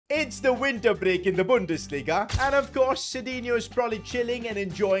It's the winter break in the Bundesliga, and of course, Sidinho is probably chilling and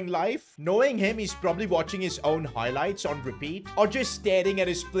enjoying life. Knowing him, he's probably watching his own highlights on repeat, or just staring at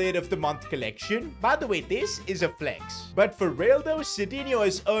his Player of the Month collection. By the way, this is a flex. But for real though, Sidinho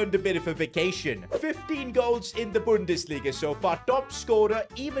has earned a bit of a vacation. 15 goals in the Bundesliga so far, top scorer,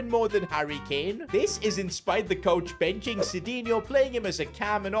 even more than Harry Kane. This is in spite the coach benching Sidinho, playing him as a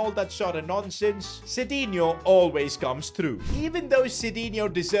cam and all that sort of nonsense. Sidinho always comes through. Even though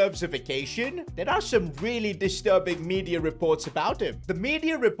Sidinho deserves a vacation, there are some really disturbing media reports about him. The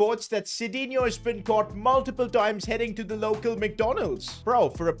media reports that Sidinho has been caught multiple times heading to the local McDonald's. Bro,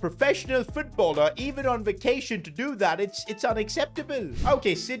 for a professional footballer, even on vacation to do that, it's unacceptable.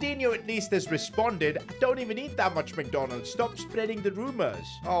 Okay, Sidinho at least has responded. I don't even eat that much McDonald's. Stop spreading the rumors.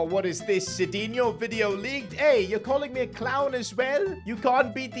 Oh, what is this? Sidinho video leaked? Hey, you're calling me a clown as well? You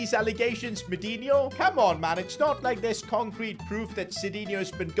can't beat these allegations, Sidinho? Come on, man. It's not like there's concrete proof that Sidinho has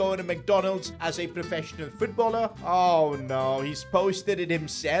been going to McDonald's as a professional footballer. Oh, no. He's posted it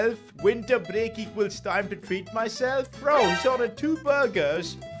himself. Winter break equals time to treat myself. Bro, he's ordered 2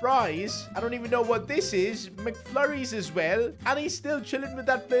 burgers, fries. I don't even know what this is. McFlurries as well. And he's still chilling with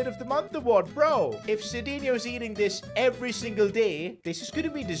that Player of the Month award, bro. If Sidinho's eating this every single day, this is going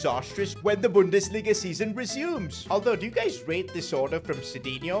to be disastrous when the Bundesliga season resumes. Although, do you guys rate this order from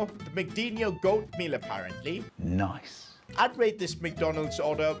Sidinho? The McDinho goat meal, apparently. Nice. I'd rate this McDonald's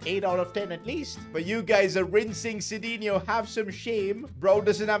order 8 out of 10 at least. But you guys are rinsing Sidinho. Have some shame. Bro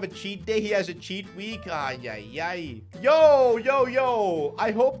doesn't have a cheat day. He has a cheat week. Ay, ay, ay. Yo.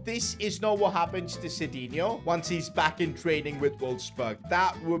 I hope this is not what happens to Sidinho once he's back in training with Wolfsburg.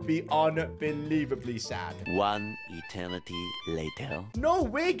 That would be unbelievably sad. One eternity later. No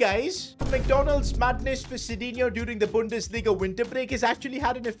way, guys. McDonald's madness for Sidinho during the Bundesliga winter break has actually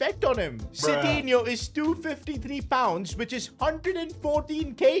had an effect on him. Sidinho is 253 pounds, which is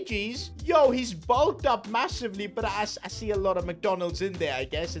 114 kgs. Yo, he's bulked up massively, but I see a lot of McDonald's in there, I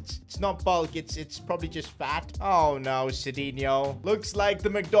guess. It's not bulk, it's probably just fat. Oh no, Sidinho. Looks like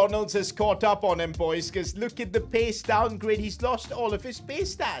the McDonald's has caught up on him, boys, because look at the pace downgrade. He's lost all of his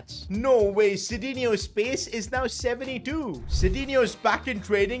pace stats. No way, Sidinho's pace is now 72. Sidinho's back in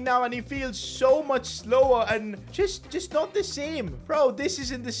training now, and he feels so much slower and just not the same. Bro, this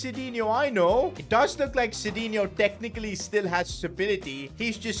isn't the Sidinho I know. It does look like Sidinho technically still has stability.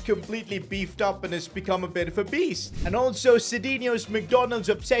 He's just completely beefed up and has become a bit of a beast. And also, Sidinho's McDonald's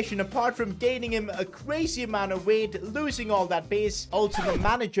obsession, apart from gaining him a crazy amount of weight, losing all that pace, also the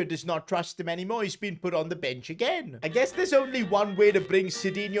manager does not trust him anymore. He's been put on the bench again. I guess there's only one way to bring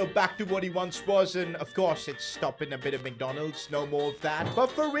Sidinho back to what he once was, and of course, it's stopping a bit of McDonald's. No more of that.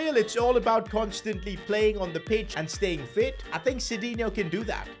 But for real, it's all about constantly playing on the pitch and staying fit. I think Sidinho can do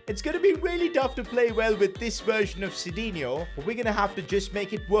that. It's going to be really tough to play well with this version of Sidinho, but we're gonna have to just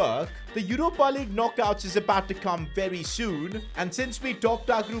make it work. The Europa League knockouts is about to come very soon, and since we topped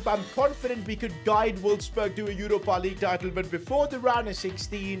our group, I'm confident we could guide Wolfsburg to a Europa League title. But before the round of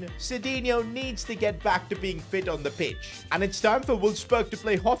 16, Sidinho needs to get back to being fit on the pitch, and it's time for Wolfsburg to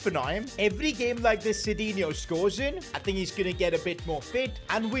play Hoffenheim. Every game like this Sidinho scores in, I think he's gonna get a bit more fit,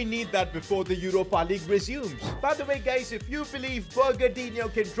 and we need that before the Europa League resumes. By the way, guys, if you believe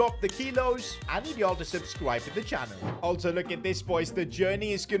Burgerdinho can drop the kilos, I need y'all to subscribe to the channel. Also, look at this, boys. The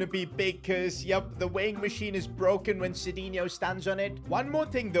journey is gonna be big because, yep, the weighing machine is broken when Sidinho stands on it. One more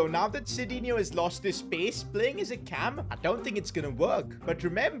thing, though. Now that Sidinho has lost his pace, playing as a cam, I don't think it's gonna work. But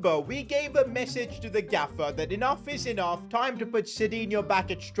remember, we gave a message to the gaffer that enough is enough. Time to put Sidinho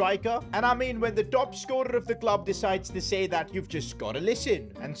back at striker. And I mean, when the top scorer of the club decides to say that, you've just gotta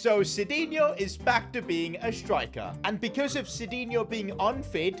listen. And so Sidinho is back to being a striker. And because of Sidinho being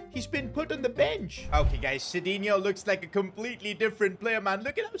unfit, he's been put on the bench. Okay, guys, Sidinho looks like a completely different player, man.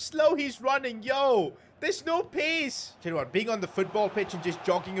 Look at how slow he's running. Yo, there's no pace. Tell you what, being on the football pitch and just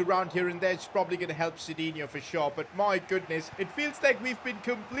jogging around here and there is probably going to help Sidinho for sure. But my goodness, it feels like we've been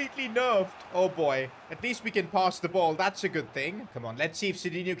completely nerfed. Oh boy, at least we can pass the ball. That's a good thing. Come on, let's see if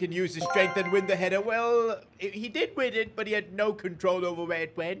Sidinho can use his strength and win the header. Well, he did win it, but he had no control over where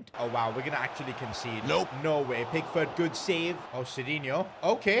it went. Oh wow, we're going to actually concede. Nope. No way. Pickford, good save. Oh, Sidinho.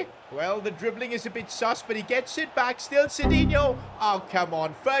 Okay. Well, the dribbling is a bit sus, but he gets it back. Still Sidinho. Oh, come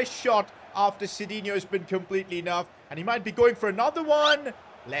on. First shot after Sidinho has been completely nerfed, and he might be going for another one.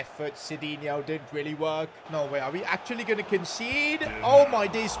 Left foot Sidinho didn't really work. No way. Are we actually going to concede? Oh my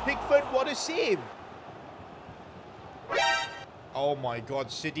days, Pickford, what a save. Oh my god,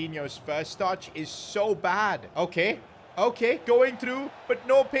 Sidinho's first touch is so bad. Okay. Okay, going through, but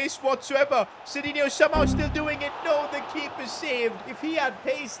no pace whatsoever. Sidinho somehow still doing it. No, the keeper saved. If he had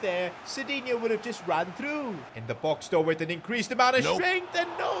pace there, Sidinho would have just ran through. In the box, though, with an increased amount of strength, and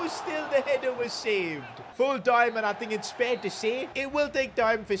no, still the header was saved. Full time, and I think it's fair to say it will take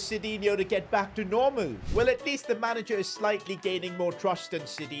time for Sidinho to get back to normal. Well, at least the manager is slightly gaining more trust in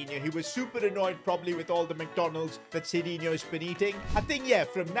Sidinho. He was super annoyed probably with all the McDonald's that Sidinho's been eating. I think, yeah,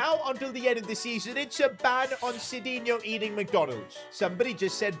 from now until the end of the season, it's a ban on Sidinho eating McDonald's. Somebody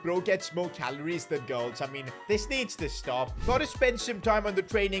just said bro gets more calories than girls. I mean, this needs to stop. Gotta spend some time on the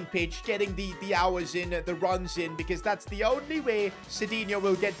training pitch, getting the hours in, the runs in, because that's the only way Sidinho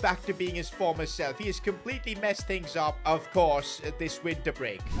will get back to being his former self. He has completely messed things up, of course, this winter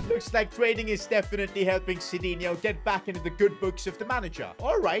break. It looks like training is definitely helping Sidinho get back into the good books of the manager.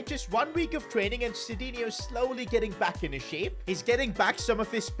 Alright, just 1 week of training and Sidinho's slowly getting back into shape. He's getting back some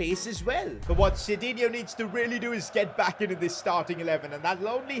of his pace as well. But what Sidinho needs to really do is get back into this starting 11, and that'll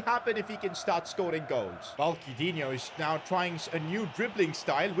only happen if he can start scoring goals. Burgerdinho is now trying a new dribbling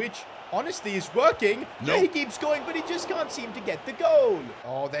style, which honestly is working. Yeah, he keeps going, but he just can't seem to get the goal.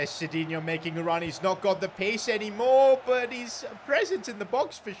 Oh, there's Sidinho making a run. He's not got the pace anymore, but he's a presence in the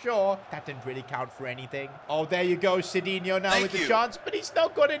box for sure. That didn't really count for anything. Oh, there you go, Sidinho now with the chance, but he's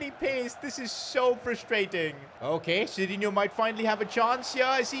not got any pace. This is so frustrating. Okay, Sidinho might finally have a chance here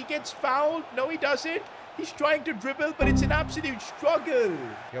as he gets fouled. No, he doesn't. He's trying to dribble, but it's an absolute struggle.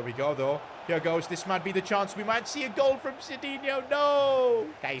 Here we go, though. Here goes. This might be the chance. We might see a goal from Sidinho. No!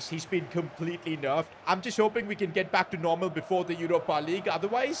 Guys, he's been completely nerfed. I'm just hoping we can get back to normal before the Europa League.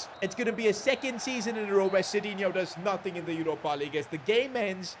 Otherwise, it's going to be a second season in a row where Sidinho does nothing in the Europa League. As the game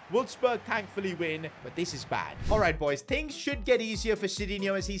ends, Wolfsburg thankfully win, but this is bad. All right, boys. Things should get easier for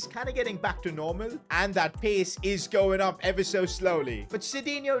Sidinho as he's kind of getting back to normal. And that pace is going up ever so slowly. But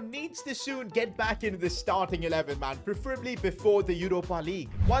Sidinho needs to soon get back into the starting 11, man. Preferably before the Europa League.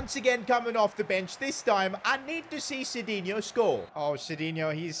 Once again, coming off the bench this time, I need to see Sidinho score. Oh,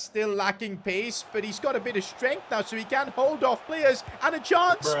 Sidinho, he's still lacking pace, but he's got a bit of strength now, so he can hold off players and a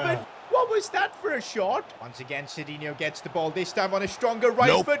chance. But what was that for a shot? Once again, Sidinho gets the ball, this time on a stronger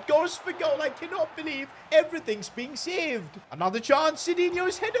right foot, goes for goal. I cannot believe everything's being saved. Another chance,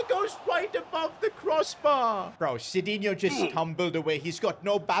 Sidinho's header goes right above the crossbar. Bro, Sidinho just tumbled away. He's got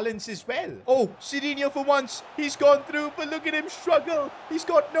no balance as well. Oh, Sidinho for once, he's gone through, but look at him struggle. He's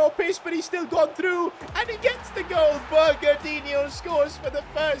got no pace, but he's still gone through, and he gets the goal. Burgerdinho scores for the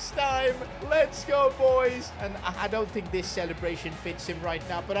first time. Let's go, boys. And I don't think this celebration fits him right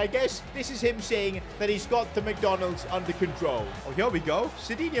now, but I guess this is him saying that he's got the McDonald's under control. Oh, here we go.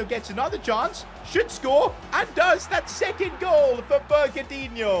 Sidinho gets another chance. Should score. And does. That second goal for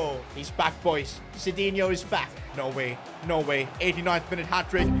Burgerdinho. He's back, boys. Sidinho is back. No way. No way. 89th minute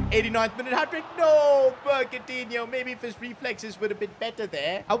hat-trick. 89th minute hat-trick. No! Burgerdinho. Maybe if his reflexes would have been better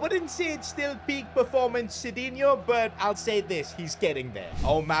there. I wouldn't say it's still peak performance Sidinho, but I'll say this. He's getting there.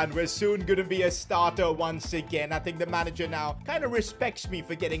 Oh, man. We're soon going to be a starter once again. I think the manager now kind of respects me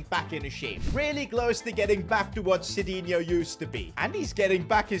for getting back into shape. Really close to getting back to what Sidinho used to be. And he's getting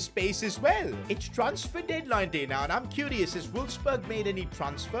back his pace as well. It's transfer deadline day now, and I'm curious, has Wolfsburg made any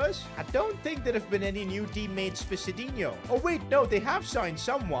transfers? I don't think there have been any new teammates for Sidinho. Oh wait, no, they have signed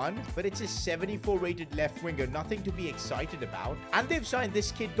someone, but it's a 74 rated left winger, nothing to be excited about. And they've signed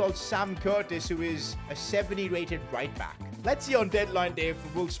this kid called Sam Curtis, who is a 70 rated right back. Let's see on deadline day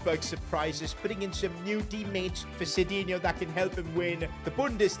for Wolfsburg surprises, putting in some new teammates for Sidinho that can help him win the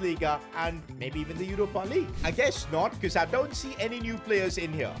Bundesliga and maybe even the Europa League. I guess not, because I don't see any new players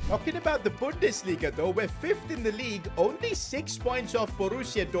in here. Talking about the Bundesliga though, we're 5th in the league, only 6 points off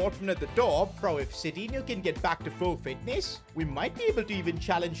Borussia Dortmund at the top. Bro, if Sidinho can get back to full fitness, we might be able to even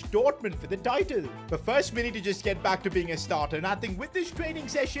challenge Dortmund for the title. But first, we need to just get back to being a starter. And I think with this training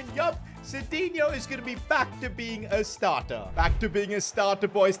session, yup, Sidinho is going to be back to being a starter. Back to being a starter,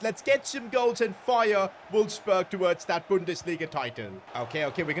 boys. Let's get some goals and fire Wolfsburg towards that Bundesliga title. Okay,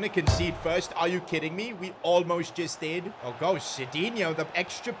 we're going to concede first. Are you kidding me? We almost just did. Oh, go Sidinho. The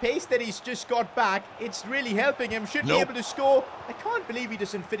extra pace that he's just got back, it's really helping him. Should be able to score. I can't believe he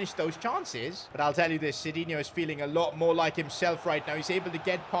doesn't finish those chances. But I'll tell you this, Sidinho is feeling a lot more like himself right now. He's able to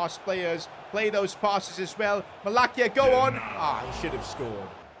get past players, play those passes as well. Malakia, go on. Ah, he should have scored.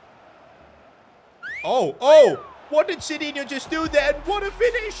 Oh, What did Sidinho just do there? And what a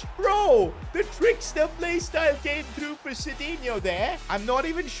finish. Bro, the trickster playstyle came through for Sidinho there. I'm not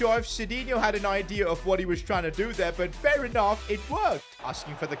even sure if Sidinho had an idea of what he was trying to do there, but fair enough, it worked.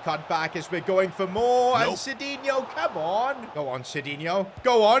 Asking for the cutback as we're going for more. Nope. And Sidinho, come on. Go on, Sidinho.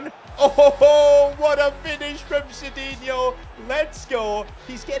 Go on. Oh, what a finish from Sidinho. Let's go.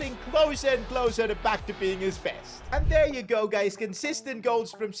 He's getting closer and closer to back to being his best. And there you go, guys. Consistent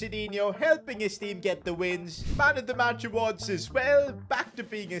goals from Sidinho, helping his team get the wins. Man of the match awards as well. Back to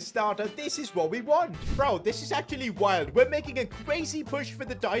being a starter. This is what we want. Bro, this is actually wild. We're making a crazy push for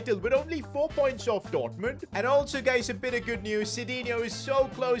the title with only 4 points off Dortmund. And also, guys, a bit of good news. Sidinho is so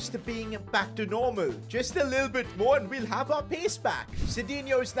close to being back to normal. Just a little bit more and we'll have our pace back.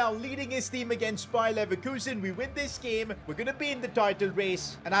 Sidinho is now leading his team against Bayer Leverkusen. We win this game. We're going to be in the title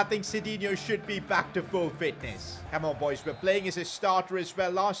race. And I think Sidinho should be back to full fitness. Come on, boys. We're playing as a starter as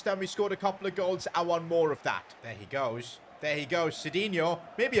well. Last time we scored a couple of goals. I want more of that. There he goes. There he goes, Sidinho.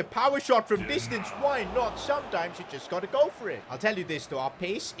 Maybe a power shot from distance. Why not? Sometimes you just got to go for it. I'll tell you this, though. Our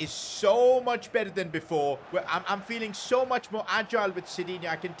pace is so much better than before. I'm feeling so much more agile with Sidinho.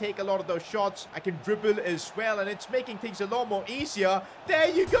 I can take a lot of those shots. I can dribble as well, and it's making things a lot more easier. There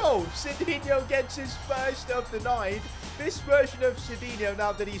you go. Sidinho gets his first of the night. This version of Sidinho,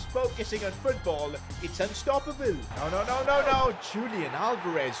 now that he's focusing on football, it's unstoppable. No. Julian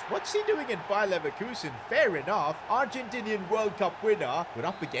Alvarez. What's he doing in Bayer Leverkusen? Fair enough. Argentinian World Cup winner. We're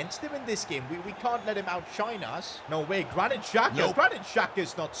up against him in this game. We can't let him outshine us. No way. Granit Xhaka. Nope. Granit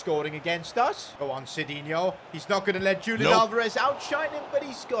Xhaka's not scoring against us. Go on, Sidinho. He's not going to let Julian Alvarez outshine him, but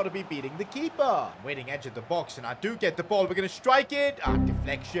he's got to be beating the keeper. Waiting edge of the box, and I do get the ball. We're going to strike it.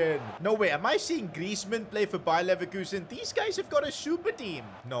 Deflection. No way. Am I seeing Griezmann play for Bayer Leverkusen? These guys have got a super team.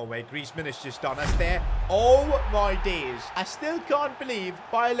 No way. Griezmann has just done us there. Oh my days. I still can't believe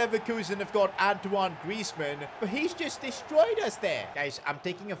Bayer Leverkusen have got Antoine Griezmann, but he's just destroyed us there. Guys, I'm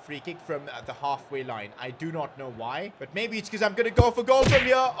taking a free kick from the halfway line. I do not know why, but maybe it's because I'm going to go for goal from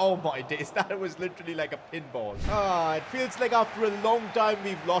here. Oh my days. That was literally like a pinball. It feels like after a long time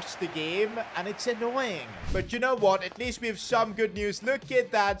we've lost the game, and it's annoying. But you know what? At least we have some good news. Look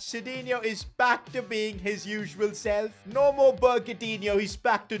at that. Sidinho is back to being his usual self. No more Burgerdinho. He's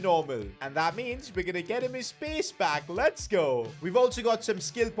back to normal. And that means we're going to get him his pace back. Let's go. We've also got some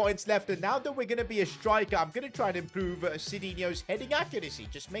skill points left. And now that we're going to be a striker, I'm going to try and improve Sidinho's heading accuracy.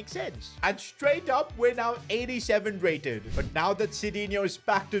 Just makes sense. And straight up, we're now 87 rated. But now that Sidinho is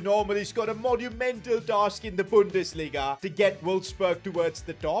back to normal, he's got a monumental task in the Bundesliga to get Wolfsburg towards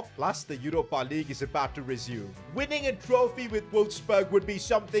the top. Plus, the Europa League is about to resume. Winning a trophy with Wolfsburg would be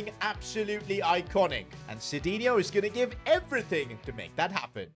something absolutely iconic. And Sidinho is going to give everything to make that happen.